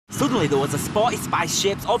Suddenly there was a Sporty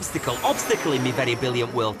Spice-shaped obstacle in my very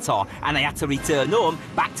brilliant world tour, and I had to return home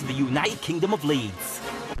back to the United Kingdom of Leeds.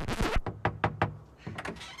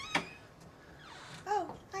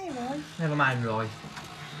 Oh, hiya, Roy. Never mind, Roy.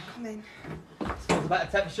 Come in. I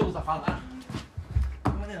better take my shoes off, aren't I?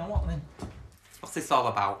 Come on in, I want them. What's this all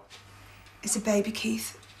about? It's a baby,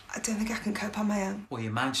 Keith. I don't think I can cope on my own. Well,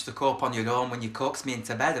 you managed to cope on your own when you coaxed me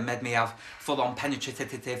into bed and made me have full-on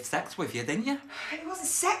penetrative sex with you, didn't you? It wasn't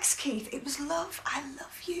sex, Keith. It was love. I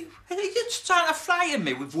love you. Are you just trying to frighten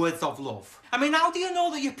me with words of love? I mean, how do you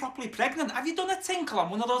know that you're properly pregnant? Have you done a tinkle on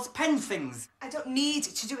one of those pen things? I don't need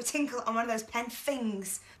to do a tinkle on one of those pen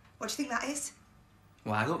things. What do you think that is?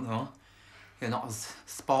 Well, I don't know. You're not as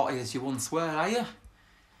sporty as you once were, are you?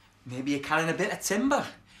 Maybe you're carrying a bit of timber.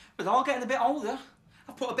 We're all getting a bit older.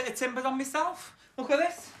 I've put a bit of timber on myself. Look at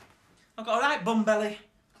this. I've got a right bum belly.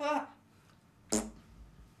 Look at that.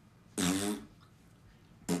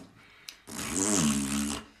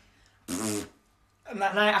 And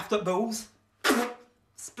that night after booze,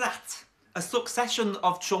 splat. A succession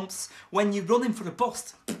of chumps when you're running for a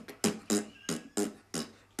bus.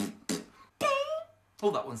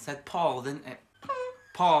 Oh, that one said Paul, didn't it?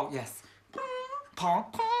 Paul, yes.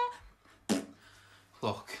 Paul.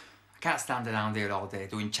 Look, I can't stand around here all day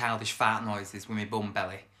doing childish fart noises with my bum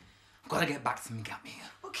belly. I've got to get back to me gap here.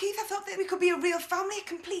 Well, Keith, I thought that we could be a real family, a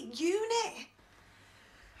complete unit.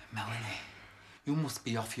 Melanie, you must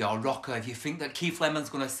be off your rocker if you think that Keith Lemon's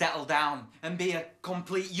going to settle down and be a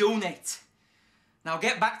complete unit. Now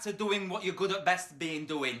get back to doing what you're good at best being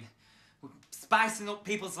doing. Spicing up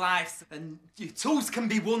people's lives, and your twos can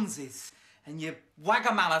be onesies, and your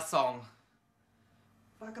Wagamama song.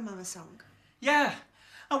 Wagamama song? Yeah,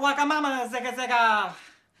 a Wagamama zega zega.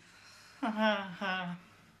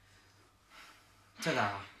 Ta-da.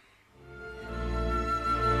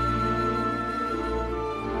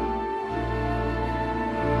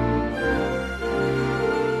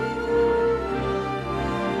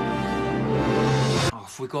 Oh,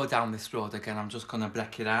 if we go down this road again, I'm just gonna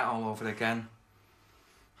break it out all over again.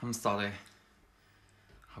 I'm sorry.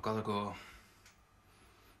 I've gotta go.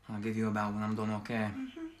 I'll give you a bell when I'm done, okay?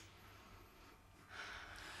 Mm-hmm.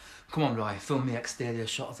 Come on, Roy, film the exterior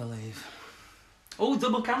shot of the leave. Oh,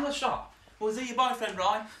 double camera shot. Was he your boyfriend,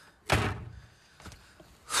 Roy?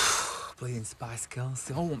 Bleeding Spice Girls,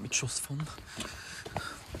 they all want me trust fund.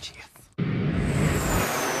 Cheers.